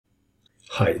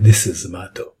Hi, this is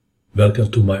Mato.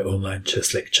 Welcome to my online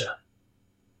chess lecture.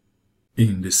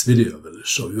 In this video I will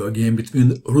show you a game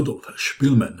between Rudolf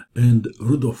Spielmann and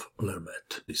Rudolf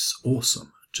Lermet. This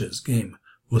awesome chess game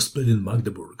was played in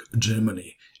Magdeburg,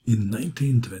 Germany in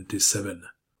 1927.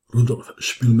 Rudolf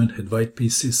Spielmann had white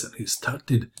pieces and he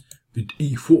started with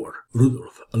e4.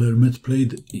 Rudolf Lermet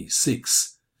played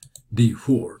e6,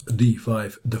 d4,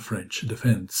 d5, the French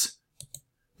defense.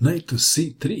 Knight to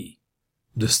c3,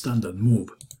 the standard move.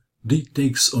 D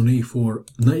takes on e4,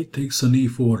 knight takes on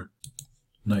e4,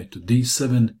 knight to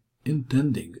d7,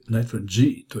 intending knight for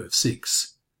g to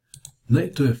f6,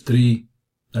 knight to f3,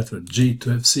 knight for g to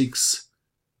f6,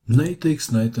 knight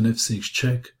takes knight on f6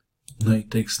 check,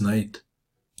 knight takes knight,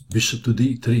 bishop to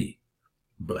d3,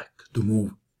 black to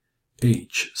move,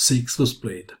 h6 was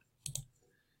played,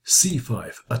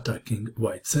 c5 attacking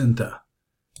white center,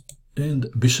 and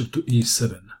bishop to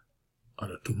e7 are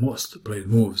the two most played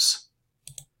moves.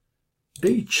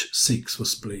 h6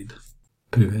 was played,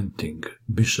 preventing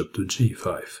bishop to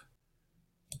g5,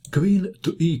 queen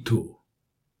to e2,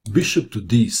 bishop to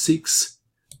d6,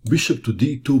 bishop to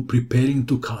d2 preparing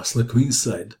to castle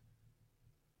queenside.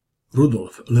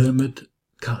 Rudolf Lermet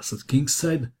castled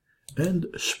kingside and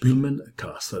Spielmann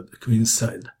castled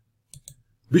queenside.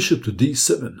 Bishop to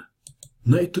d7,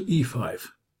 knight to e5.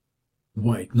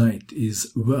 White knight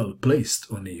is well placed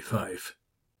on e5.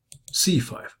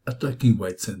 c5 attacking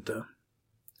white center.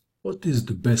 What is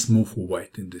the best move for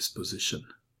white in this position?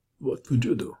 What would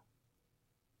you do?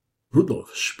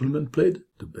 Rudolf Spielmann played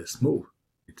the best move.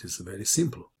 It is very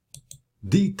simple.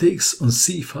 D takes on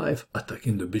c5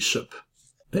 attacking the bishop.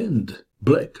 And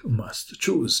black must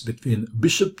choose between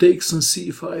bishop takes on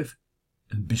c5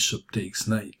 and bishop takes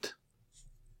knight.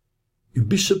 If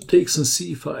bishop takes on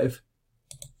c5,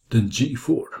 then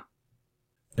g4.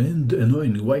 And the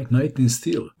annoying white knight is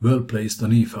still well placed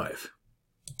on e5.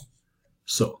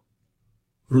 So,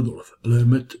 Rudolf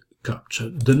Lermet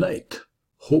captured the knight,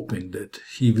 hoping that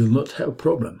he will not have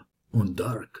problem on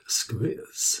dark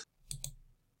squares.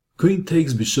 Queen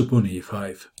takes bishop on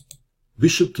e5,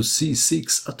 bishop to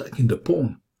c6 attacking the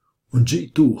pawn. On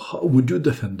g2, how would you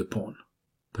defend the pawn?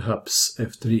 Perhaps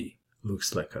f3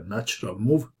 looks like a natural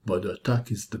move, but the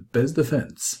attack is the best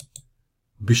defense.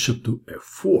 Bishop to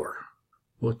f4.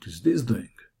 What is this doing?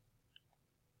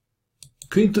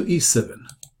 Queen to e7.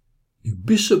 If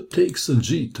bishop takes on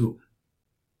g2,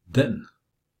 then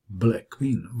black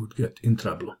queen would get in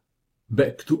trouble.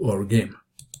 Back to our game.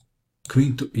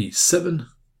 Queen to e7,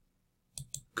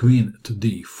 queen to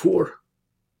d4,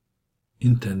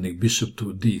 intending bishop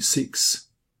to d6.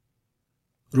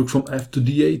 Rook from f to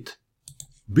d8,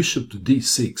 bishop to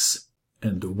d6,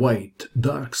 and the white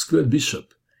dark square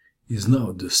bishop is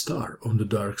now the star on the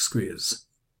dark squares.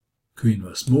 Queen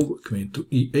must move, queen to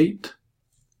e8,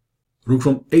 rook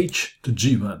from h to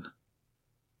g1.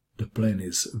 The plan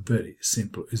is very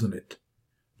simple, isn't it?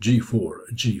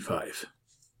 g4, g5.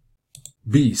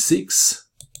 b6,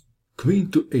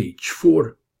 queen to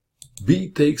h4, b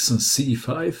takes on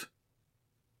c5,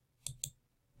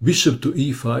 bishop to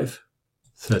e5,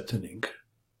 threatening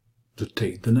to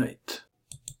take the knight.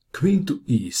 Queen to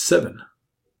e7.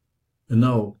 And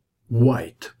now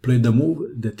white played a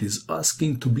move that is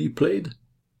asking to be played,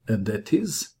 and that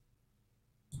is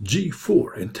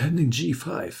g4, intending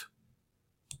g5.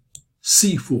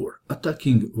 c4,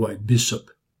 attacking white bishop.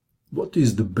 What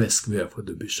is the best square for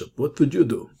the bishop? What would you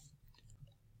do?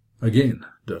 Again,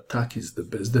 the attack is the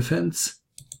best defense.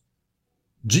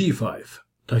 g5,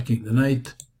 attacking the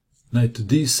knight. Knight to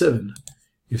d7.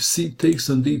 If c takes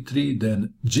on d3,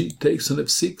 then g takes on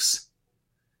f6.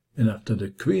 And after the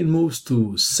queen moves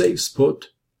to safe spot,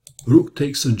 rook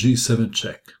takes on g7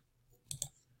 check.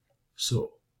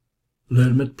 So,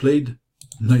 Lermet played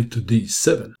knight to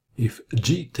d7. If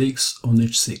g takes on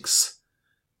h6,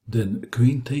 then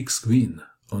queen takes queen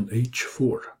on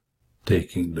h4.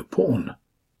 Taking the pawn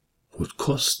would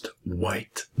cost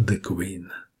white the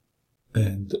queen.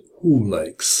 And who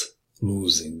likes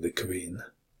losing the queen?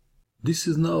 This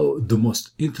is now the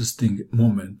most interesting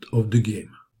moment of the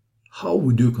game. How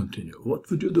would you continue? What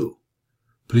would you do?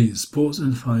 Please pause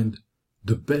and find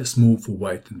the best move for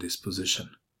white in this position.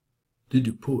 Did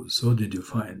you pause or did you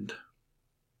find?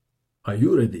 Are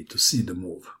you ready to see the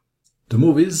move? The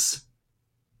move is...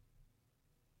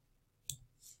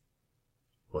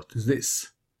 What is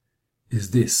this?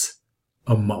 Is this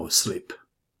a mouse slip?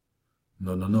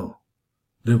 No, no, no.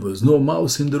 There was no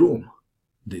mouse in the room.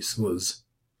 This was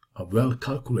a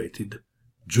well-calculated,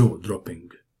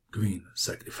 jaw-dropping queen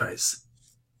sacrifice.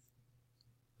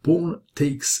 Pawn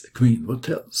takes queen, what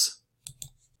else?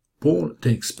 Pawn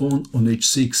takes pawn on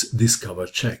h6, discover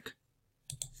check.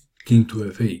 king to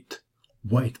f8.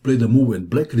 White played a move and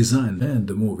black resigned, and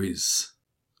the move is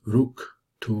rook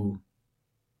to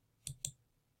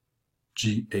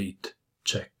g8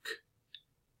 check.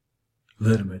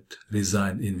 Vermette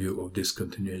resigned in view of this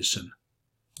continuation.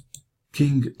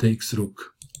 King takes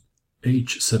rook,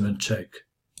 h7 check,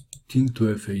 king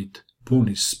to f8, pawn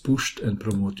is pushed and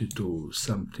promoted to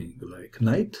something like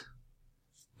knight?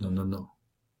 No.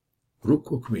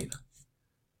 Rook or queen?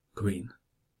 Queen,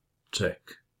 check,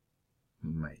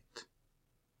 mate.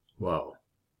 Wow,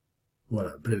 what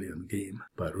a brilliant game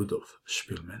by Rudolf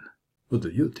Spielmann. What do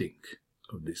you think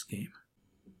of this game?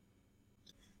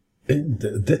 And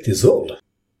that is all.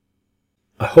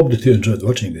 I hope that you enjoyed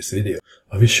watching this video.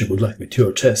 I wish you good luck with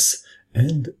your chess,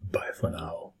 and bye for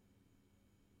now.